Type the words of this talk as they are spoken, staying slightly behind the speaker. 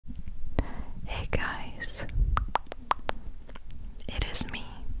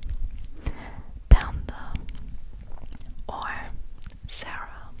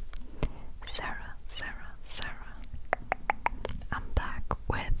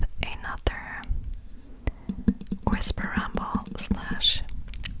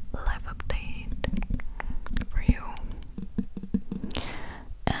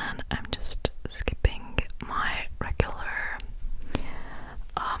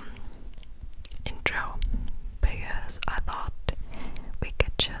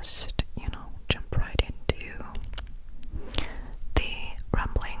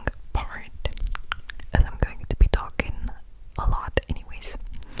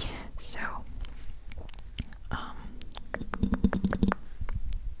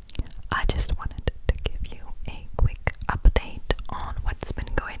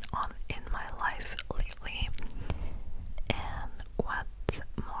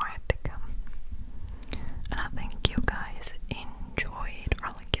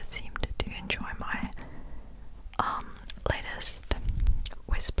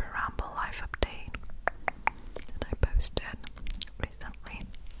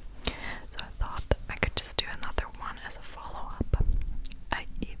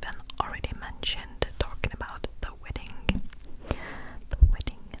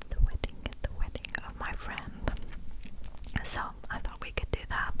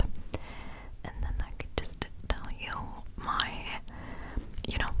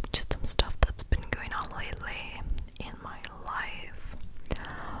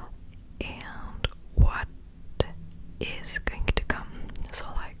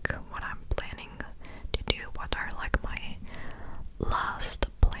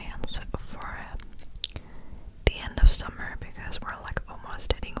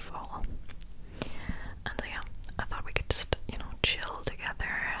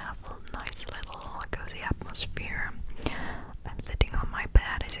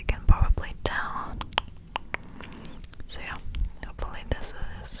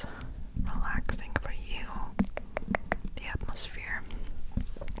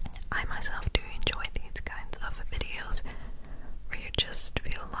myself do enjoy these kinds of videos where you just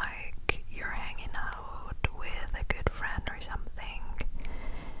feel like you're hanging out with a good friend or something,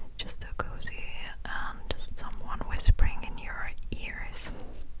 just so cozy and just someone whispering in your ears.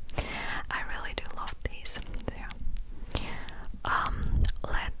 I really do love these. So yeah.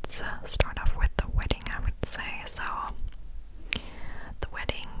 Let's start off with the wedding, I would say. So the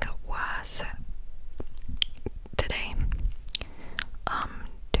wedding was today.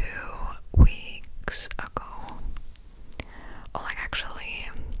 2 weeks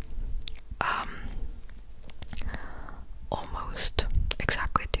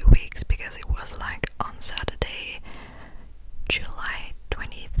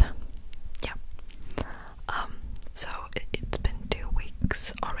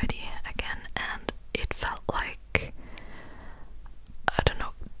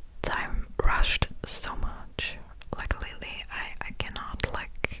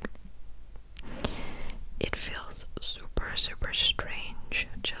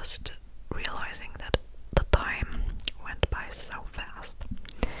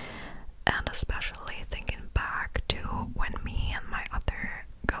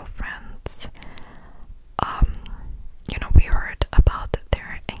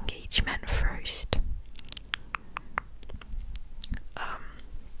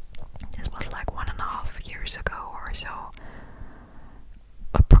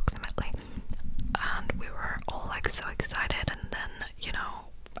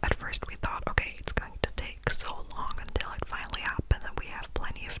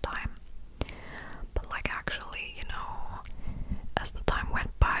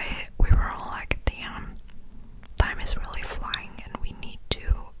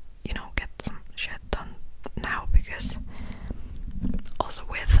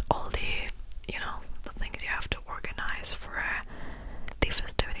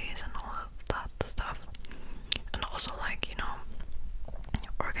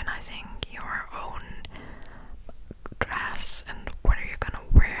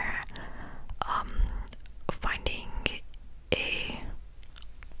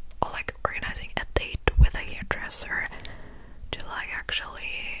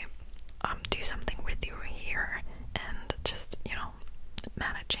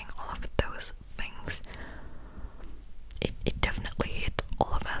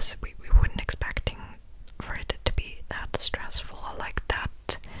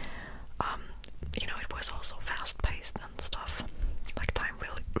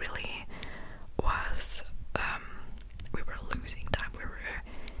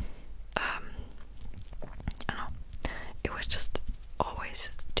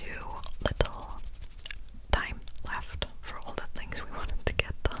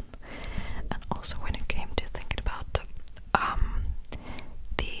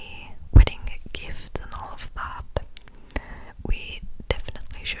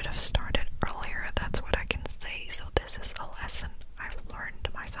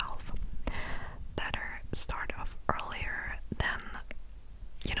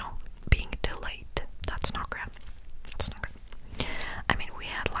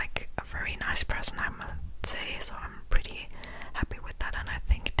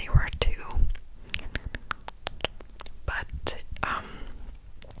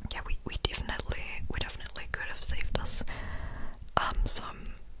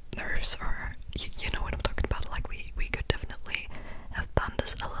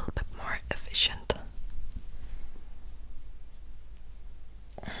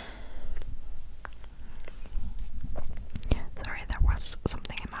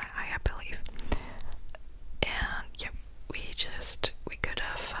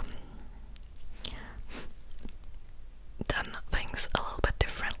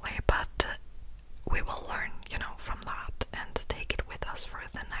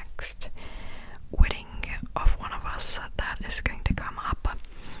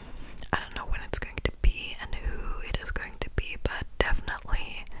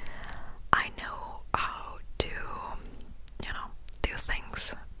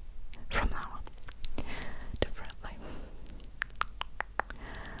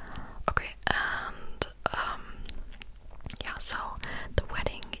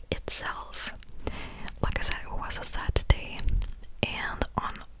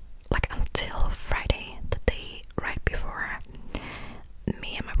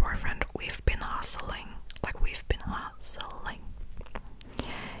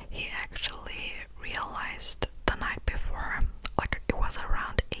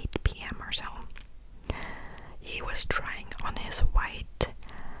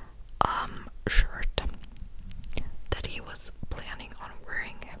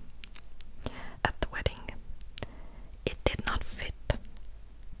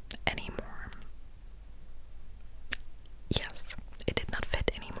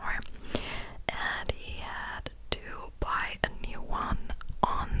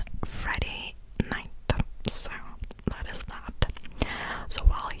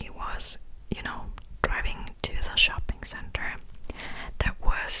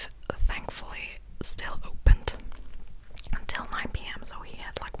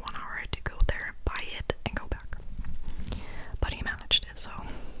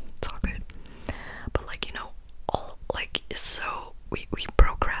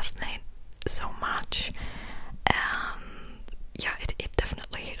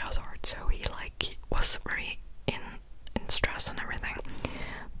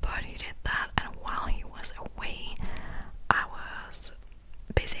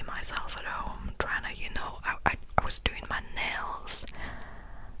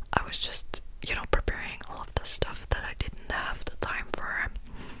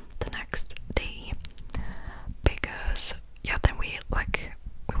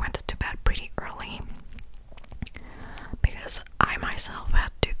myself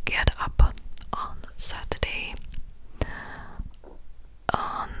had to get up on Saturday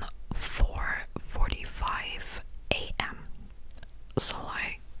on 4:45 a.m. So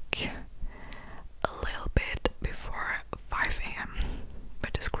like a little bit before 5 a.m.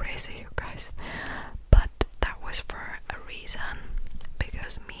 which is crazy, you guys. But that was for a reason,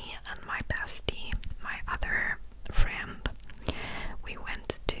 because me and my bestie, my other friend, we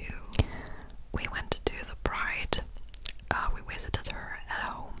went to the bride. We visited her at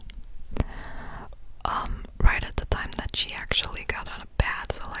home right at the time that she actually got out of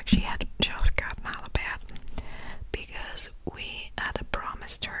bed, so like she had just gotten out of bed, because we had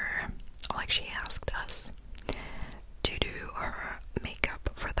promised her, like she asked us to do her makeup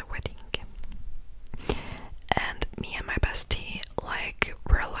for the wedding. And me and my bestie, like,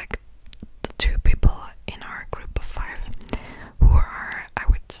 we're like the two people in our group of 5 who are, I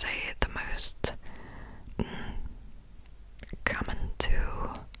would say, the most common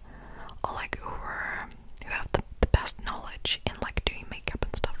to, or like who have the best knowledge in like doing makeup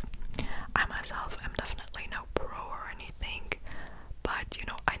and stuff. I myself am definitely no pro or anything, but you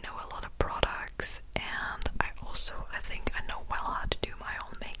know, I know a lot of products, and I think I know well how to do my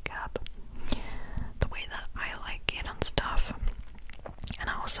own makeup the way that I like it and stuff. And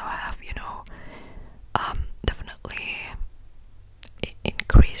I also have, you know, definitely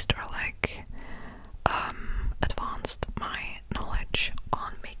increased or like advanced my knowledge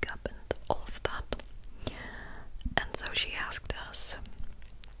on makeup and all of that. And so she asked us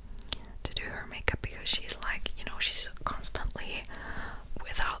to do her makeup because she's like, you know, she's constantly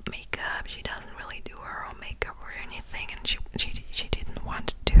without makeup. She doesn't really do her own makeup or anything, and she didn't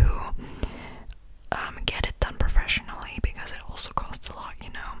want to get it done professionally because it also costs a lot, you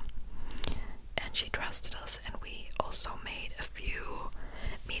know. And she trusted us, and we also made a few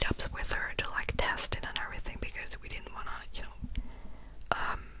meetups with her to like test it and everything, because we didn't want to, you know,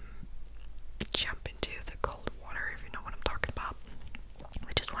 jump into the cold water, if you know what I'm talking about.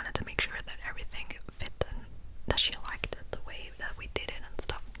 We just wanted to make sure that everything fit and that she liked it the way that we did it and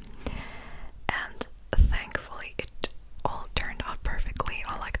stuff. And thankfully it all turned out perfectly,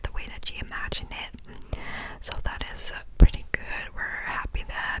 or like the way that she imagined it. So that is pretty good. We're happy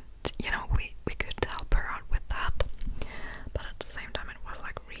that, you know, we could help her out with that. But at the same time it was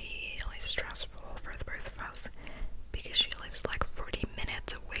like really stressful for the both of us, because she lives like 40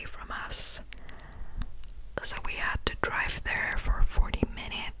 minutes away from us. So we had to drive there for 40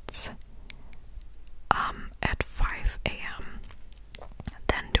 minutes at 5 a.m.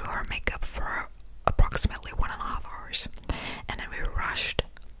 then do her makeup for approximately 1.5 hours, and then we rushed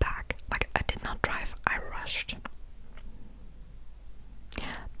back. Like, I did not drive, I rushed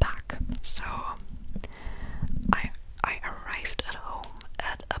back. So I arrived at home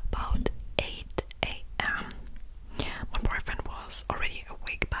at about 8 a.m. My boyfriend was already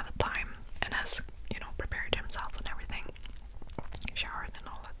awake by the time and has, you know, prepared himself and everything, showered and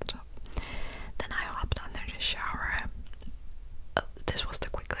all that stuff. Then I hopped under the shower. This was the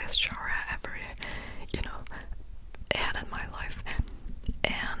quickest shower I ever, you know, had in my life,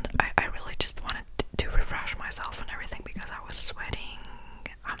 and I really just wanted to refresh myself and everything because I was sweating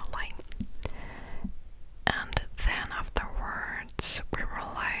on a line. And then afterwards we were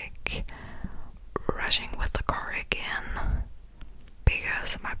like rushing with the car again,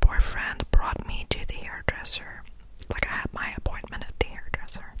 because my boyfriend brought me to the hairdresser. Like, I had my appointment at the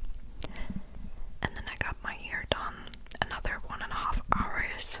hairdresser, and then I got my hair done another 1.5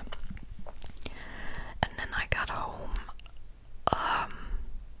 hours, and then I got home.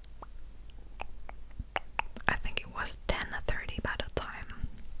 I think it was 10:30 by the time.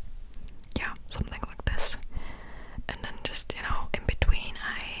 Yeah, something like this. And then just, you know, in between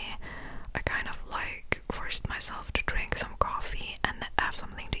I kind of like forced myself to drink some coffee and have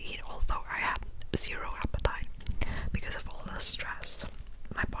something to eat, although I had zero appetite because of all the stress.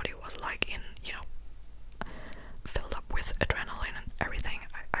 My body was like in, you know, filled up with adrenaline and everything.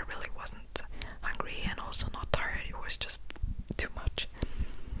 I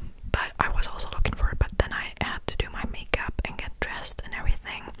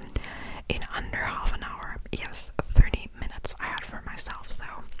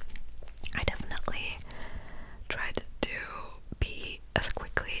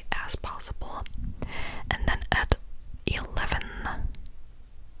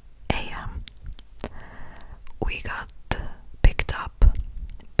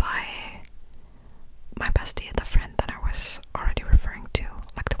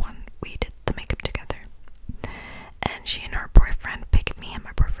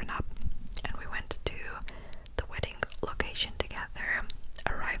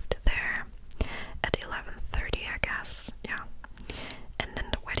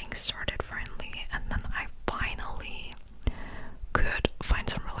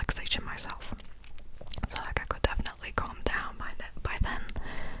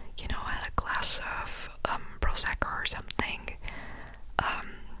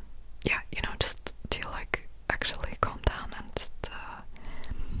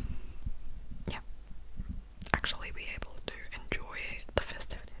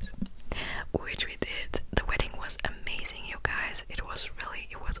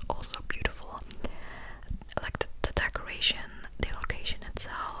also beautiful. Like the decoration, the location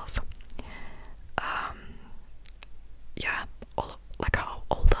itself. Yeah, like how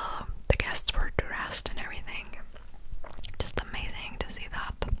all the guests were dressed and everything. Just amazing to see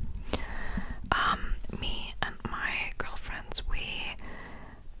that. Me and my girlfriends, we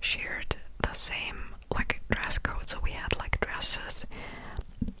shared the same like dress code, so we had like dresses.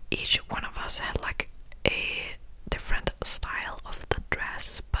 Each one of us had like a different style of the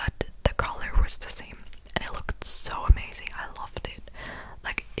dress, but the color was the same, and it looked so amazing. I loved it.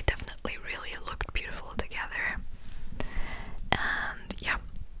 Like, it definitely really looked beautiful together. And yeah,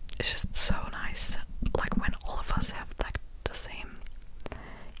 it's just so nice, like when all of us have like the same,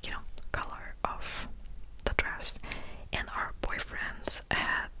 you know, color of the dress. And our boyfriends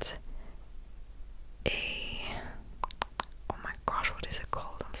had a, oh my gosh, what is it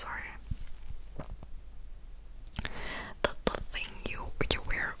called? I'm sorry. The thing you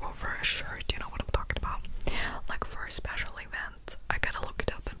wear over a shirt, you know what I'm talking about? Like for a special event. I gotta look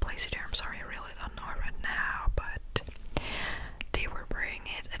it up and place it here. I'm sorry, I really don't know it right now, but they were wearing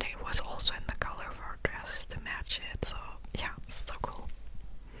it, and it was also in the color of our dress to match it. So yeah, so cool.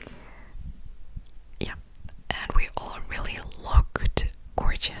 Yeah, and we all really looked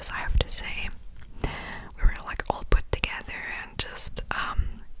gorgeous, I have to say. We were like all put together and just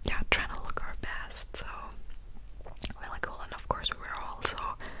yeah, trying to look our best. So really cool. And of course we were also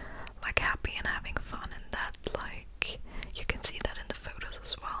like happy and having fun, and that, like, you can see that in the photos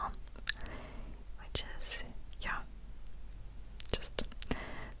as well, which is, yeah, just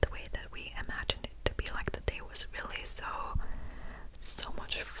the way that we imagined it to be. Like, the day was really so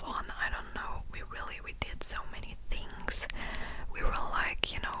much fun. I don't know, we did so many things. We were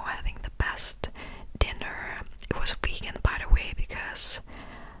like, you know, having the best dinner. It was vegan, by the way, because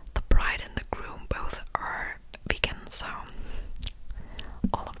the bride and the groom both are vegan, so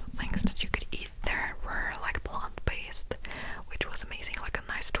all of the things that you could eat there were like plant-based, which was amazing, like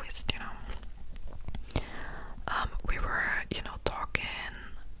a nice twist, you know. We were, you know, talking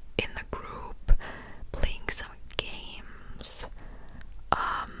in the group, playing some games.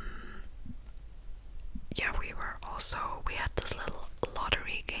 Yeah, we had this little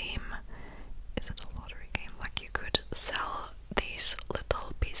lottery game. Is it a lottery game? Like, you could sell these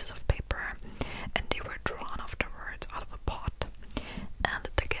little pieces of paper, and they were drawn afterwards out of a pot, and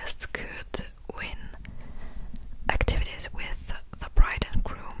the guests could win activities with the bride and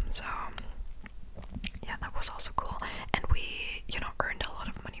groom. So yeah, that was also cool, and we, you know, earned a lot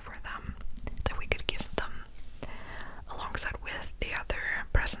of money for them that we could give them alongside with the other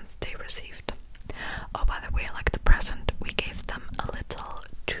presents they received. Oh, by the way, like the present, we gave them a little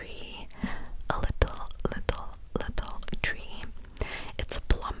tree, a little tree. It's a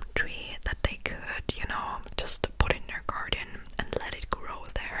plum tree.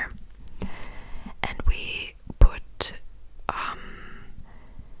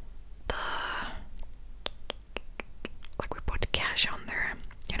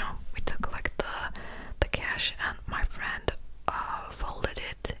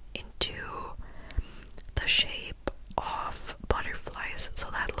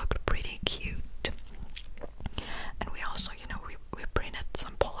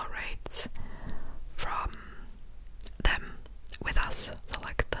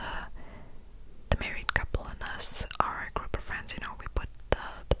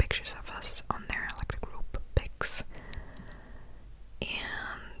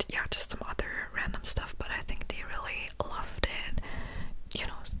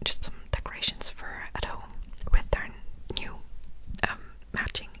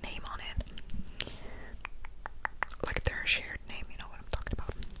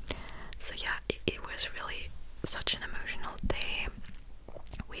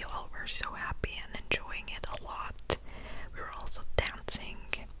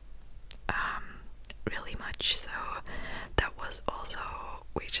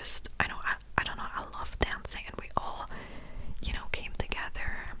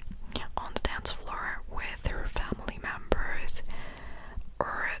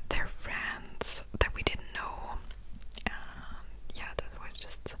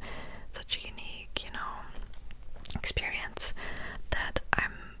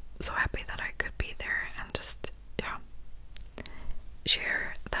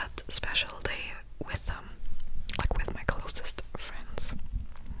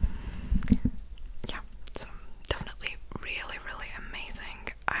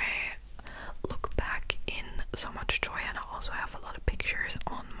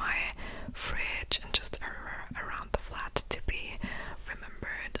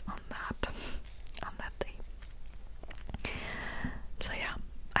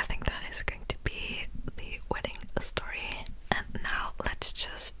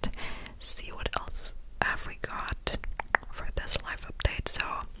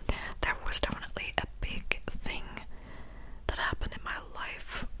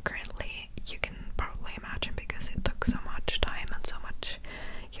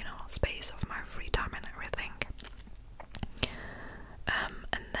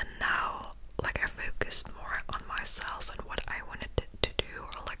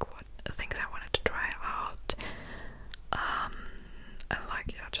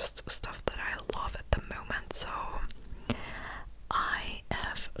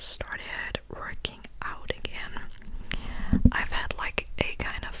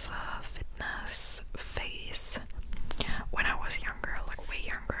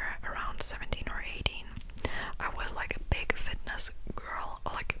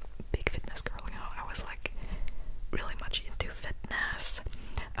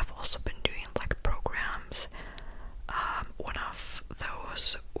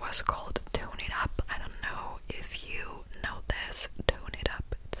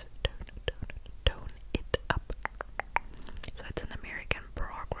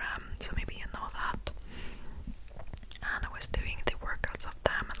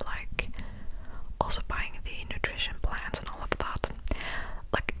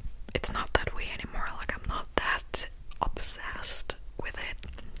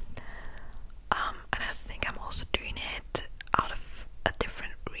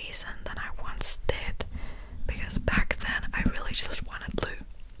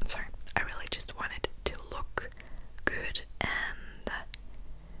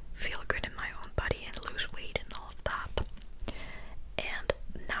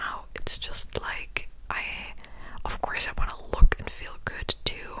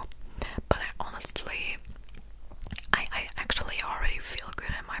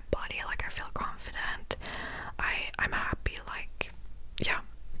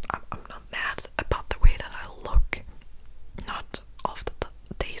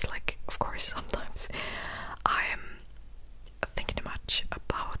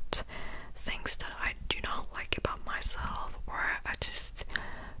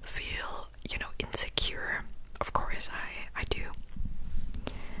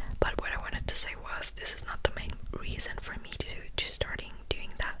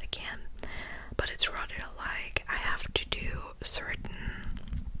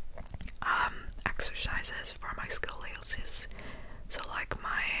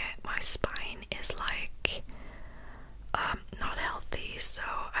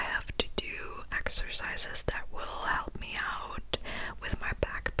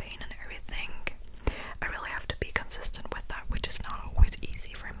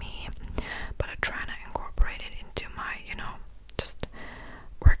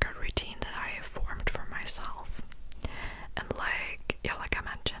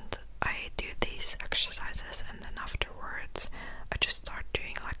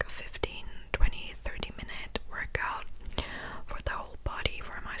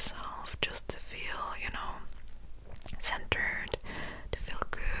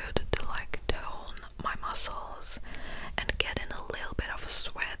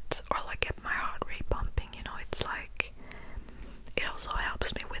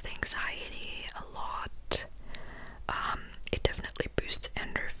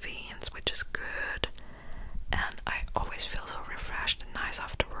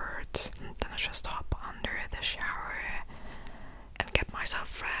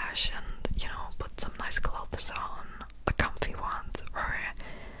 fresh and, you know, put some nice clothes on, the comfy ones, or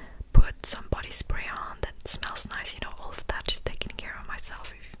put some body spray on that smells nice, you know, all of that, just taking care of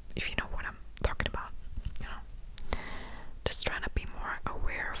myself, if you know what I'm talking about, you know. Just trying to be more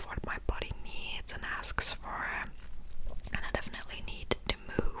aware of what my body needs and asks for. And I definitely need to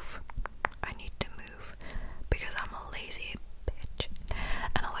move. I need to move because I'm a lazy bitch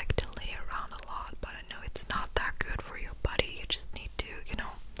and I like to lay around a lot, but I know it's not that good for your body. You just need to, you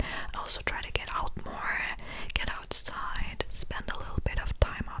know. I also try to get out more, get outside, spend a little bit of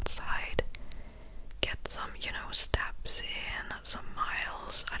time outside, get some, you know, steps in, some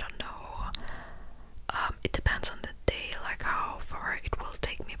miles. I don't know. It depends on the day, like how far it will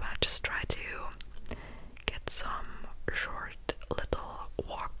take me, but I just try to get some short little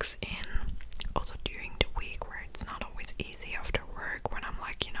walks in, also during the week where it's not always easy after work, when I'm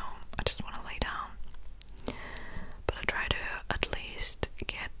like, you know, I just want to lay down. But I try to at least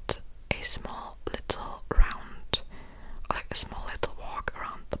get a small little round, like a small little walk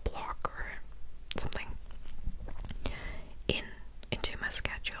around the block or something into my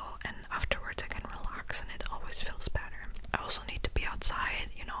schedule, and afterwards I can relax and it always feels better. I also need to be outside,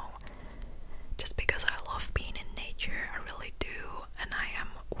 you know, just because I love being in nature. I really do, and I am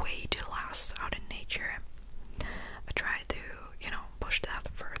way too less out in nature. I try to, you know, push that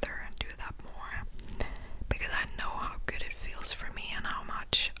further and do that more because I know how good it feels for me and how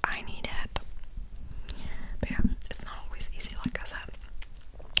much I need it. But yeah, it's not always easy, like I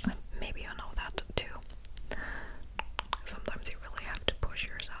said. Maybe you know that too. Sometimes you really have to push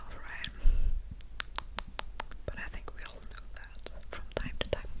yourself, right? But I think we all know that from time to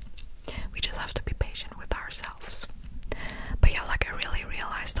time. We just have to be patient with ourselves. But yeah, like I really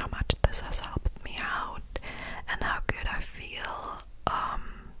realized how much this has helped me out and how good I feel,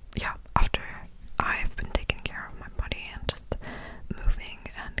 yeah, after I've been taking care of my body and just moving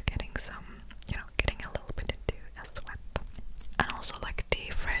and getting some, you know, getting a little bit into a sweat. And also like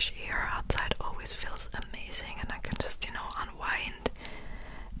the fresh air outside always feels amazing, and I can just, you know, unwind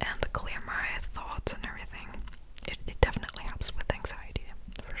and clear my thoughts and everything. It definitely helps with anxiety,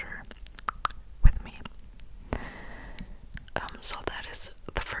 for sure, with me. So that is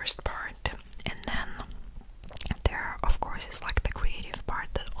the first part, and then there of course is like the creative part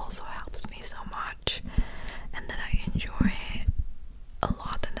that also helps me so much and that I enjoy a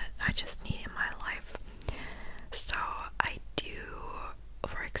lot and that I just need in my life. So I do,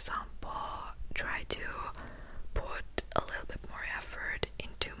 for example, try to put a little bit more effort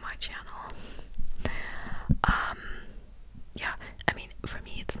into my channel. Yeah, I mean, for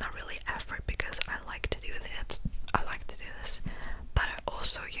me it's not really effort because I like to do this. But I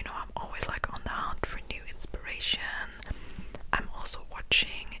also, you know, I'm always like on the hunt for new inspiration. I'm also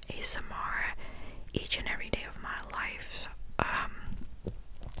watching ASMR each and every day of my life,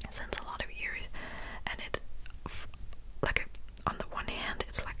 since a lot of years, and it, like, on the one hand,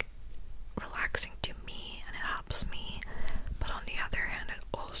 it's like relaxing to me and it helps me, but on the other hand, it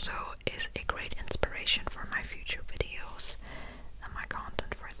also is a great inspiration for my future videos and my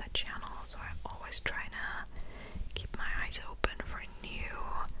content for the channel. So I always try to keep my eyes open for new,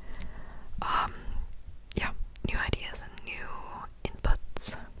 new ideas and new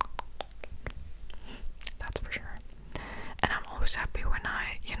inputs. That's for sure. And I'm always happy when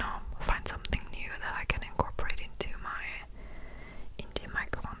I, you know, find something new that I can incorporate into my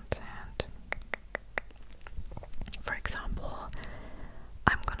content. For example,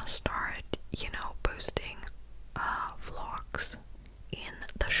 I'm gonna start, you know, posting vlogs in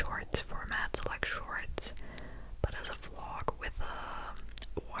the shorts format, so like shorts, but as a vlog with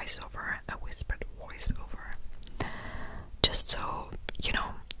a voiceover, a whispered voiceover, just so, you know,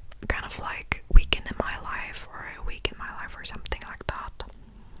 kind of like weekend in my life or a week in my life or something like that.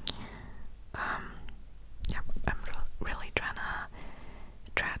 Yeah, I'm really trying to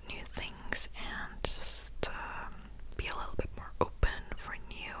try out new things and just be a little bit more open for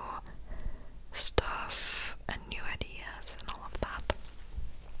new stuff and new ideas and all of that.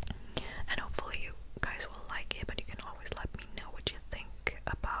 And hopefully you guys will like it, but you can always let me know what you think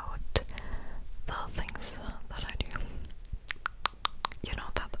about the things that I do. You know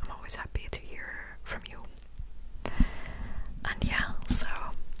that I'm always happy to hear from you. And yeah, so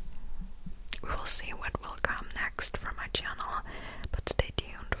we will see what will come next for my channel, but stay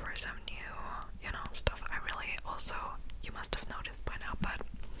tuned for some new, you know, stuff. I really also, you must have noticed by now, but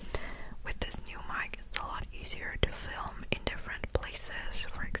with this new mic it's a lot easier to film in different places.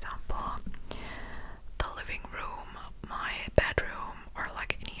 For example, the living room, my bedroom, or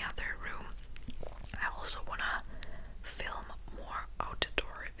like any other room. I also wanna film more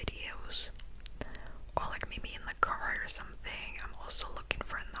outdoor videos, or like maybe in the car or something. I'm also looking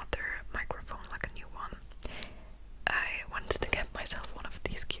for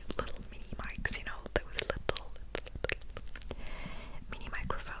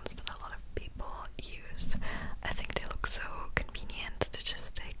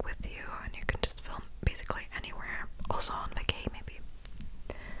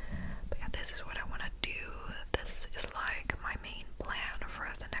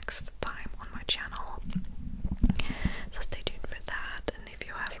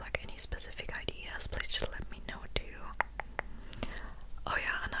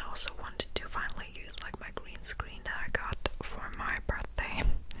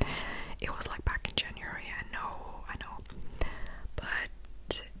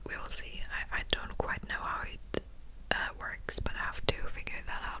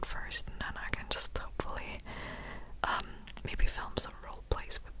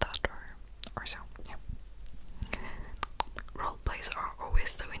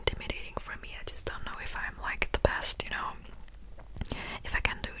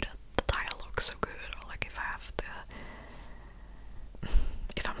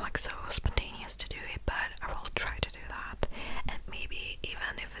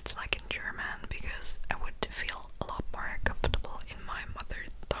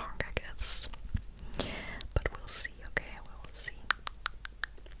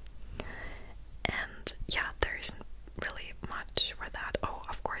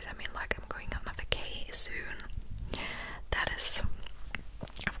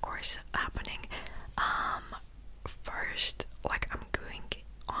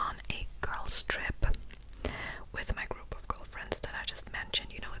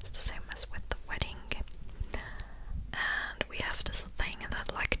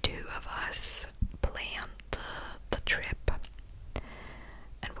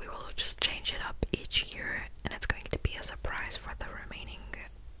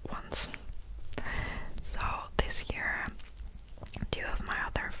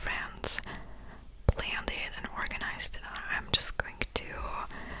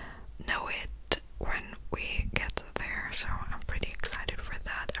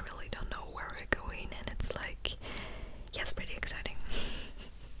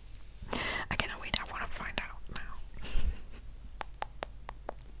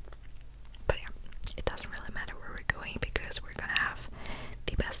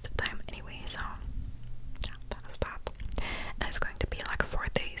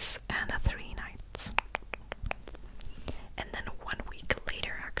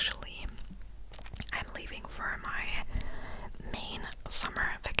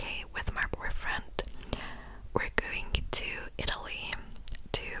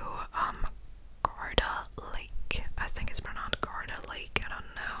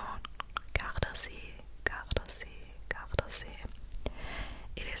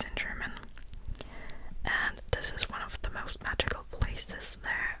it is in German. And this is one of the most magical places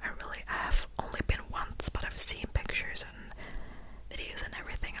there. I have only been once, but I've seen pictures and videos and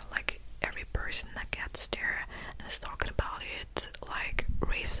everything, and like every person that gets there and is talking about it, like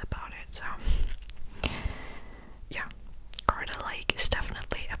raves about it. So yeah, Garda Lake is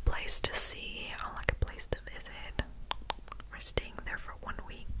definitely a place to see, or like a place to visit. We're staying there for 1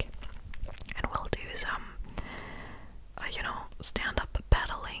 week, and we'll do some stand-up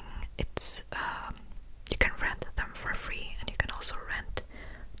paddling. It's you can rent them for free, and you can also rent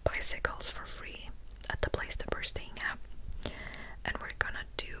bicycles for free at the place that we're staying at. And we're gonna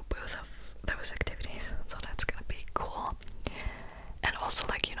do both of those activities, so that's gonna be cool. And also,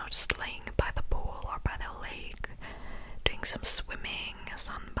 like, just laying by the pool or by the lake, doing some swimming,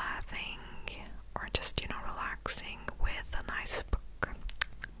 sunbathing, or just, relaxing with a nice book.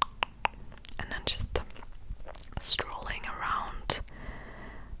 And then just strolling around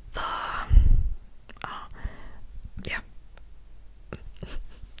the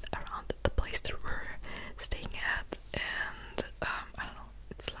around the place that we're staying at. And I don't know,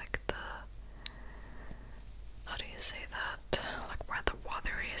 it's like how do you say that, like where the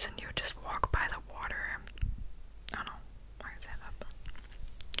water is and you just walk by the water. I don't know how you say that,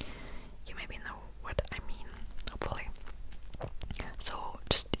 but you maybe know what I mean, hopefully. So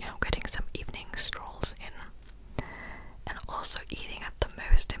just getting some evening strolls in, and also eating at the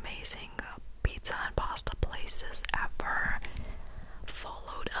most amazing pizza and pasta places ever,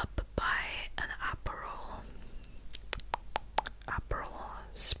 followed up by an Aperol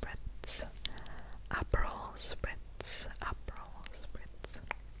Spritz.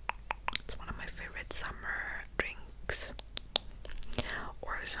 It's one of my favorite summer drinks.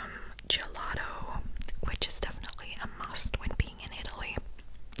 Or some gelato, which is definitely a must when being in Italy.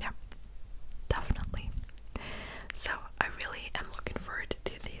 Yeah, definitely. So I really am looking forward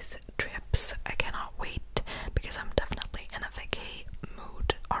to these trips. I cannot wait, because I'm definitely in a vacay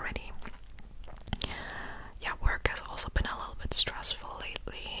mood already. Yeah, work has also been a little bit stressful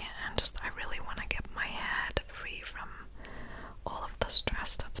lately, and just I really want to get my head free from all of the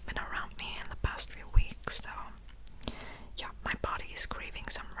stress that's been around me in the past few weeks. So yeah, my body is craving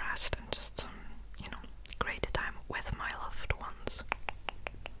some rest and just some, great time with my loved ones.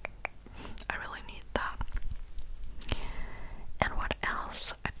 I really need that. And what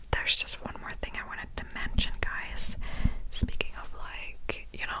else? There's just one more thing I wanted to mention, guys. Speaking of, like,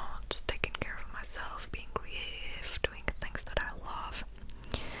 just taking care of myself, being creative, doing things that I love,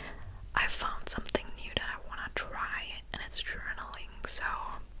 I found something new that I want to try, and it's journaling. So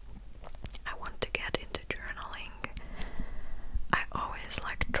I want to get into journaling. I always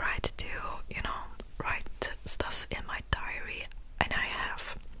try to do, write stuff in my diary, and I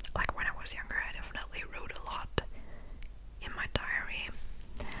have, when I was younger, I definitely wrote a lot in my diary,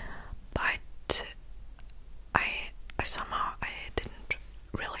 but I somehow didn't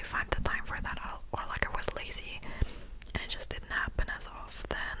really find the time for that, or I was lazy, and it just didn't happen as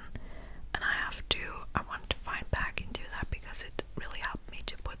often. And I want to find back into that, because it really helped me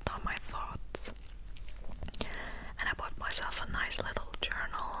to put down my thoughts. And I bought myself a nice little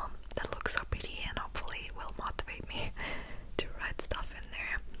journal that looks so pretty, and hopefully it will motivate me to write stuff in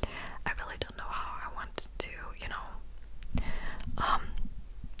there. I really don't know how I want to,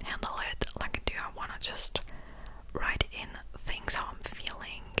 handle it. Do I want to just write in things how I'm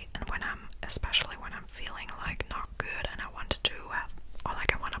feeling, and especially when I'm feeling not good, and I want to have, or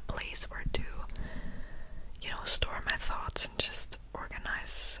I want a place where to, store my thoughts and just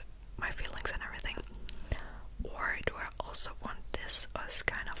organize my feelings and everything? Or do I also want this as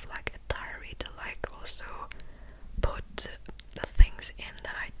kind of like a diary to also put the things in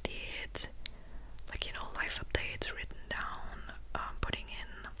that I did, life updates written down, putting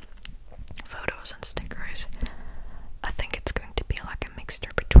in photos and stickers? I think it's going to be like a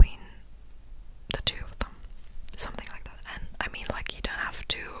mixture between the two of them, something like that. And I mean, you don't have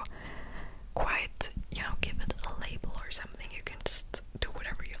to quite, give it a label or something. You can just do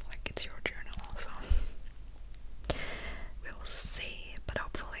whatever you like. It's your journal, so we will see. But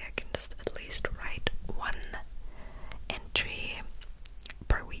hopefully I can just at least write one entry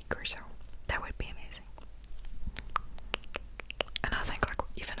per week or so. That would be amazing. And I think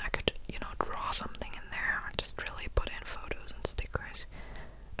even I could, draw something